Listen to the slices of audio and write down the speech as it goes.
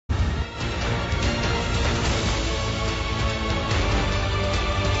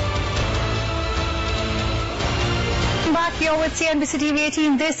You're with CNBC TV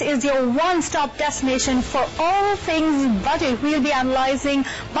 18. This is your one-stop destination for all things budget. We'll be analyzing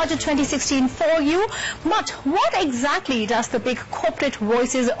Budget 2016 for you. But what exactly does the big corporate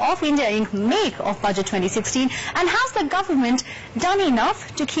voices of India Inc. make of Budget 2016? And has the government done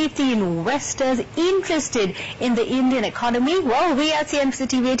enough to keep the investors interested in the Indian economy? Well, we at CNBC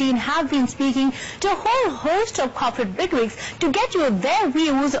TV 18 have been speaking to a whole host of corporate bigwigs to get you their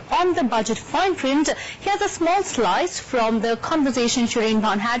views on the budget fine print. Here's a small slice from the conversation Shireen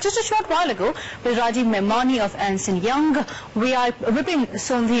Bhan had just a short while ago with Rajiv Memani of Ernst & Young, Vipin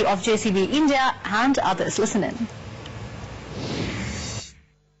Sondhi of JCB India and others. Listen in.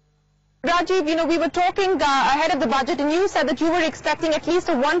 Rajiv, we were talking ahead of the budget and you said that you were expecting at least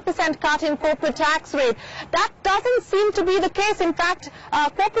a 1% cut in corporate tax rate. That doesn't seem to be the case. In fact,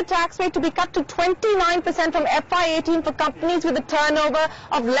 corporate tax rate to be cut to 29% from FY18 for companies with a turnover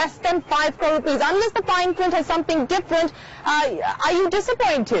of less than 5 crore rupees. Unless the fine print has something different, are you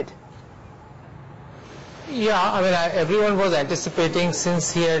disappointed? Yeah, everyone was anticipating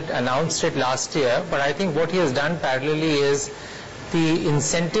since he had announced it last year, but I think what he has done parallelly is the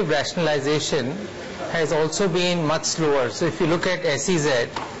incentive rationalization has also been much slower. So if you look at SEZ,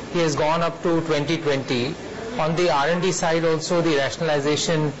 he has gone up to 2020. On the R&D side also the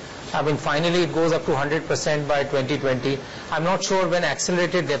rationalization, finally it goes up to 100% by 2020. I'm not sure when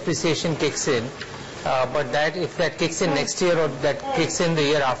accelerated depreciation kicks in, but that if that kicks in next year or that kicks in the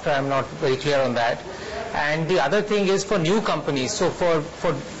year after, I'm not very clear on that. And the other thing is for new companies, so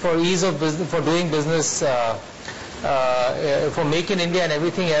for ease of business, for doing business, for Make in India and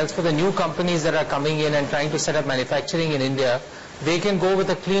everything else, for the new companies that are coming in and trying to set up manufacturing in India, they can go with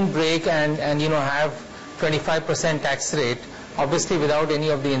a clean break and have 25% tax rate, obviously without any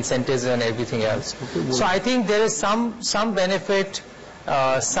of the incentives and everything else. So I think there is some benefit,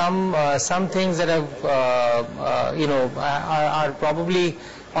 some things that have are probably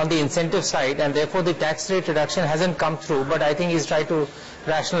on the incentive side, and therefore the tax rate reduction hasn't come through, but I think he's tried to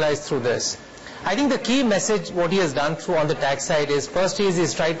rationalize through this. I think the key message what he has done through on the tax side is, first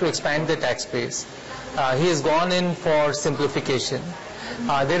he's tried to expand the tax base. He has gone in for simplification.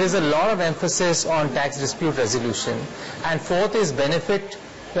 There is a lot of emphasis on tax dispute resolution. And fourth is benefit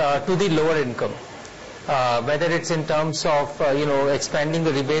to the lower income. Whether it's in terms of, expanding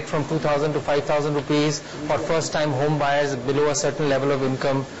the rebate from 2,000 to 5,000 rupees for first-time home buyers below a certain level of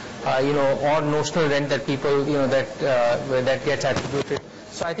income, or notional rent that people, that gets attributed.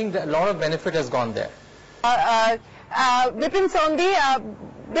 So I think that a lot of benefit has gone there. Vipin Sondhi,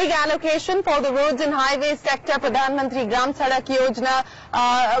 big allocation for the roads and highways sector, Pradhan Mantri Gram Sadak Yojana.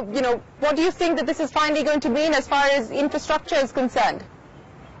 What do you think that this is finally going to mean as far as infrastructure is concerned?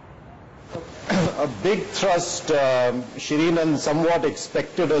 A big thrust, Shireen, and somewhat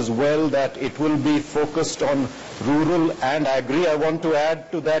expected as well, that it will be focused on rural and agri. I want to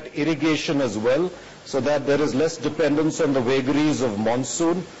add to that irrigation as well, so that there is less dependence on the vagaries of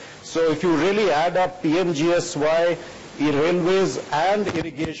monsoon. So if you really add up PMGSY, railways and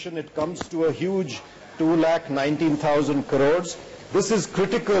irrigation, it comes to a huge 2,19,000 crores. This is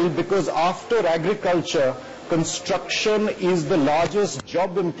critical because after agriculture, construction is the largest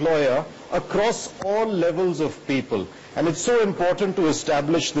job employer across all levels of people. And it's so important to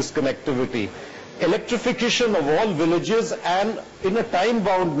establish this connectivity. Electrification of all villages and in a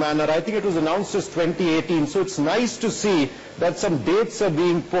time-bound manner. I think it was announced as 2018, so it's nice to see that some dates are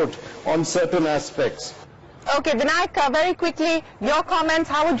being put on certain aspects. Okay, Vinayak, very quickly, your comments.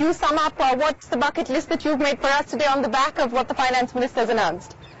 How would you sum up what's the bucket list that you've made for us today on the back of what the Finance Minister has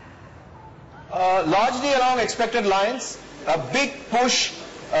announced? Largely along expected lines, a big push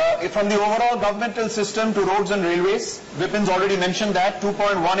from the overall governmental system to roads and railways. Vipin's already mentioned that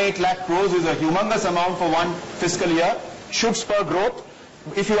 2.18 lakh crores is a humongous amount for one fiscal year, should spur growth.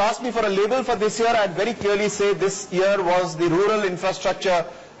 If you ask me for a label for this year, I'd very clearly say this year was the rural infrastructure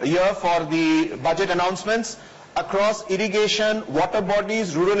year for the budget announcements. Across irrigation, water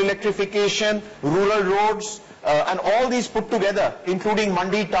bodies, rural electrification, rural roads, and all these put together, including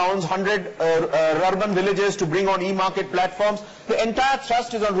mandi towns, 100 urban villages to bring on e-market platforms. The entire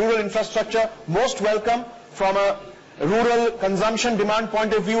thrust is on rural infrastructure, most welcome from a rural consumption demand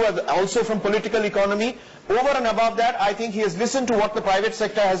point of view, also from political economy. Over and above that, I think he has listened to what the private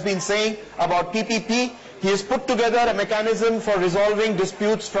sector has been saying about PPP. He has put together a mechanism for resolving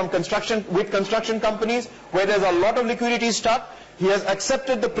disputes with construction companies where there's a lot of liquidity stuck. He has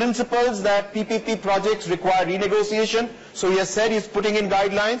accepted the principles that PPP projects require renegotiation. So he has said he's putting in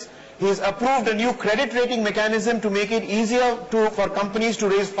guidelines. He has approved a new credit rating mechanism to make it easier for companies to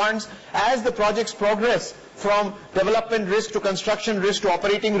raise funds as the projects progress from development risk to construction risk to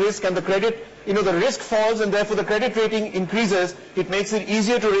operating risk, and the credit, the risk falls and therefore the credit rating increases. It makes it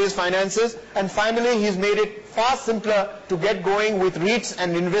easier to raise finances. And finally, he's made it far simpler to get going with REITs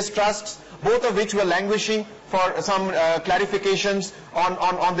and invest trusts, both of which were languishing for some clarifications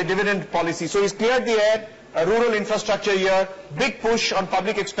on the dividend policy. So he's cleared the air, rural infrastructure here, big push on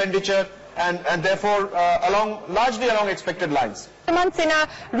public expenditure, and therefore largely along expected lines. Sinha,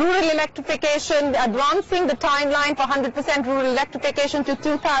 rural electrification, advancing the timeline for 100% rural electrification to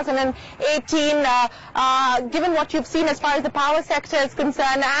 2018. Given what you've seen as far as the power sector is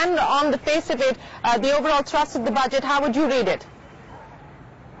concerned, and on the face of it, the overall thrust of the budget, how would you read it?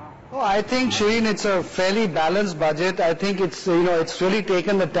 Oh, I think, Shireen, it's a fairly balanced budget. I think it's really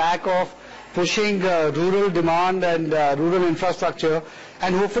taken the tack of pushing rural demand and rural infrastructure,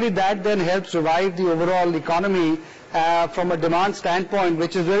 and hopefully that then helps revive the overall economy from a demand standpoint,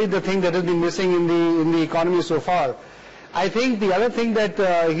 which is really the thing that has been missing in the economy so far. I think the other thing that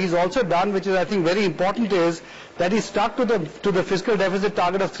he's also done, which is I think very important, is that he's stuck to the fiscal deficit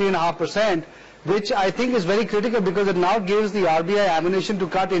target of 3.5%, which I think is very critical because it now gives the RBI ammunition to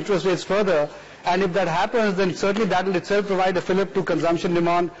cut interest rates further. And if that happens, then certainly that will itself provide a fillip to consumption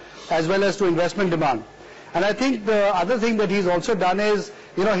demand as well as to investment demand. And I think the other thing that he's also done is,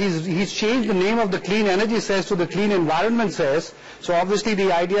 he's changed the name of the Clean Energy Cess to the Clean Environment Cess. So obviously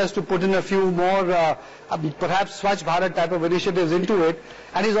the idea is to put in a few more, perhaps Swachh Bharat type of initiatives into it.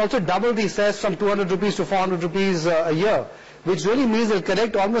 And he's also doubled the cess from 200 rupees to 400 rupees a year, which really means they'll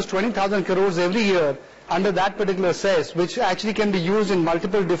collect almost 20,000 crores every year under that particular cess, which actually can be used in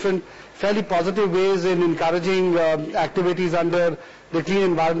multiple different fairly positive ways in encouraging activities under the Clean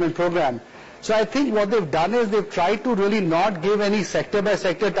Environment Program. So I think what they've done is they've tried to really not give any sector by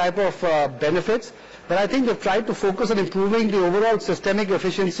sector type of benefits, but I think they've tried to focus on improving the overall systemic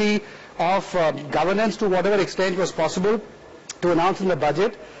efficiency of governance to whatever extent was possible to announce in the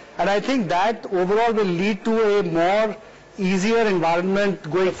budget. And I think that overall will lead to a more easier environment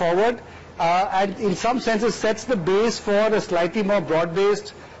going forward, and in some senses sets the base for a slightly more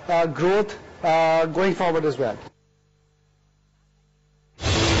broad-based growth going forward as well.